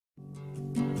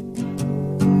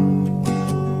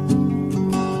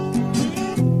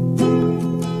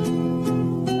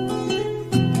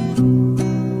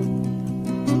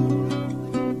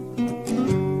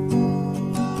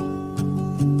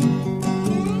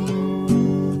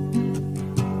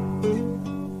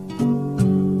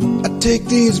take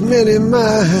these many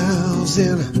miles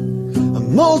and I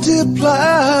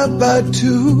multiply by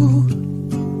 2.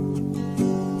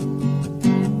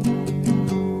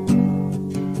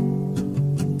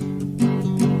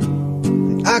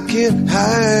 I can't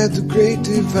hide the great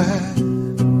divide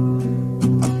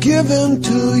I've given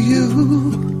to you.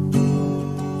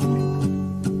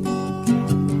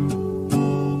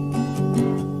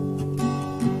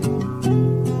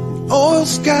 Oil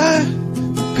sky,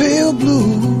 pale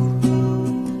blue,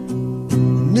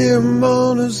 near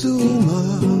Montezuma.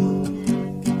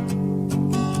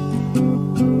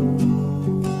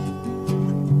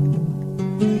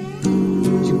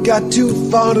 You got too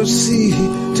far to see,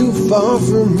 too far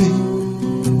from me,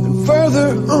 and further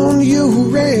on you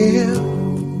ran.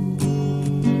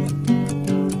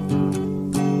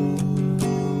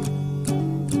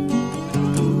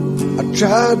 I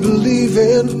tried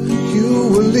believing you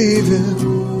were leaving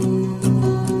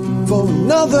for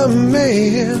another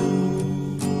man.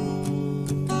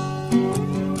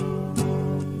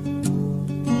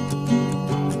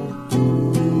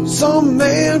 Some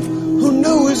man who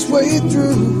knew his way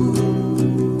through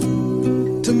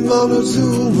to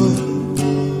Montezuma.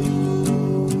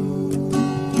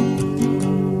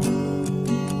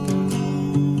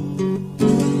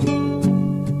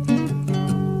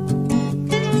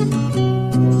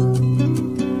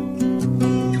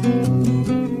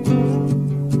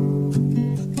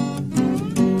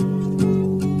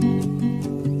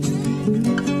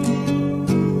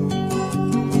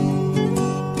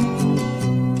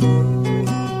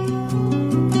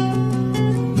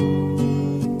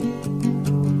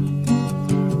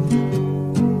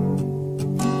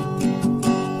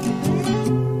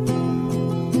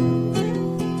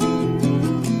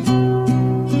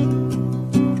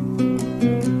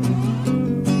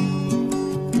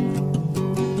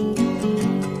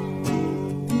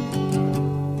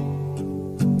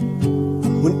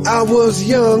 I was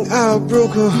young, I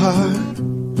broke her heart,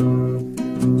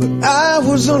 but I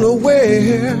was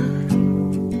unaware.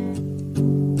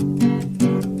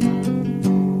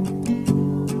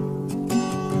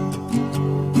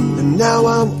 And now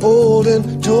I'm old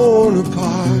and torn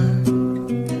apart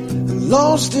and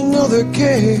lost in other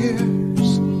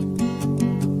cares.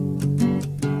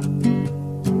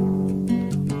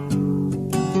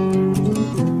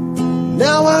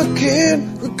 Now I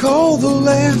can't recall the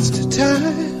last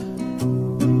time,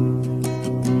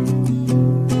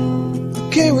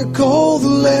 can't recall the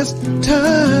last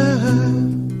time